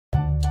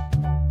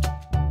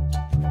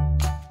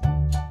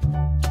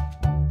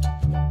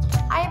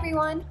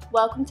everyone,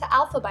 welcome to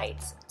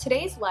Alphabites.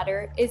 Today's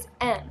letter is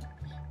M.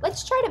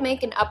 Let's try to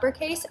make an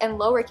uppercase and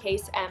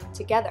lowercase m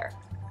together.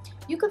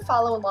 You could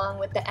follow along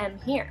with the M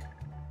here.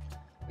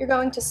 You're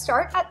going to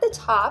start at the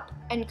top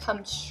and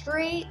come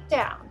straight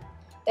down.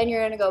 Then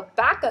you're going to go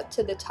back up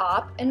to the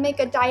top and make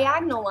a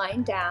diagonal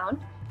line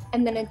down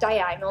and then a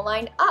diagonal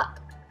line up.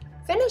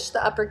 Finish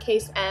the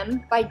uppercase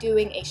M by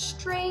doing a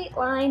straight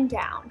line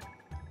down.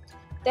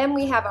 Then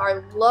we have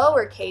our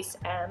lowercase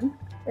m.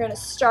 We're going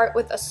to start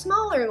with a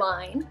smaller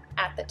line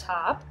at the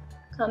top,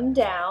 come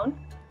down,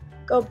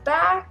 go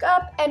back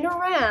up and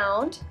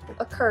around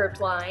a curved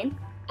line,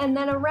 and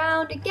then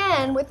around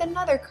again with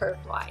another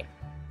curved line.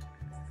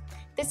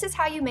 This is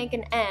how you make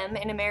an M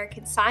in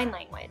American Sign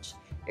Language.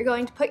 You're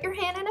going to put your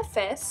hand in a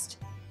fist,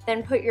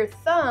 then put your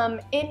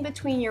thumb in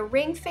between your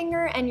ring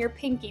finger and your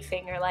pinky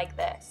finger like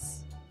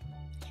this.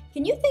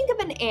 Can you think of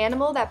an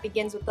animal that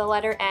begins with the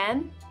letter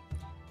M?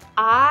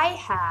 I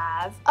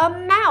have a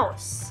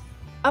mouse.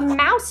 A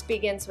mouse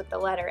begins with the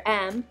letter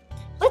M.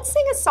 Let's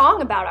sing a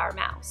song about our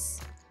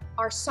mouse.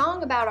 Our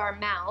song about our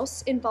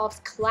mouse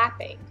involves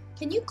clapping.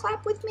 Can you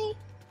clap with me?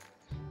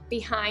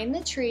 Behind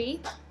the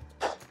tree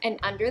and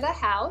under the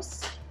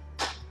house,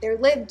 there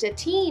lived a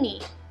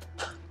teeny,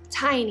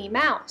 tiny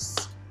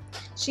mouse.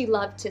 She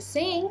loved to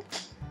sing,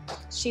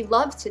 she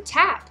loved to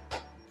tap,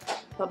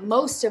 but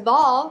most of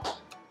all,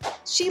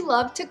 she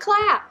loved to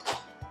clap.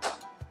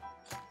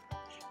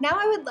 Now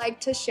I would like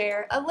to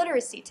share a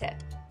literacy tip.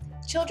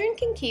 Children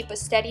can keep a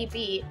steady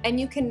beat, and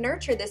you can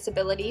nurture this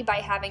ability by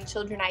having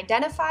children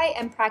identify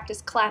and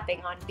practice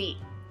clapping on beat.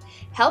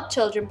 Help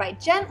children by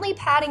gently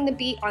patting the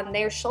beat on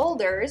their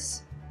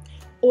shoulders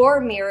or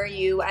mirror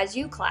you as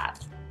you clap.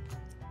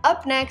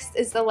 Up next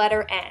is the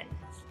letter N.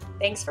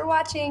 Thanks for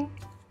watching.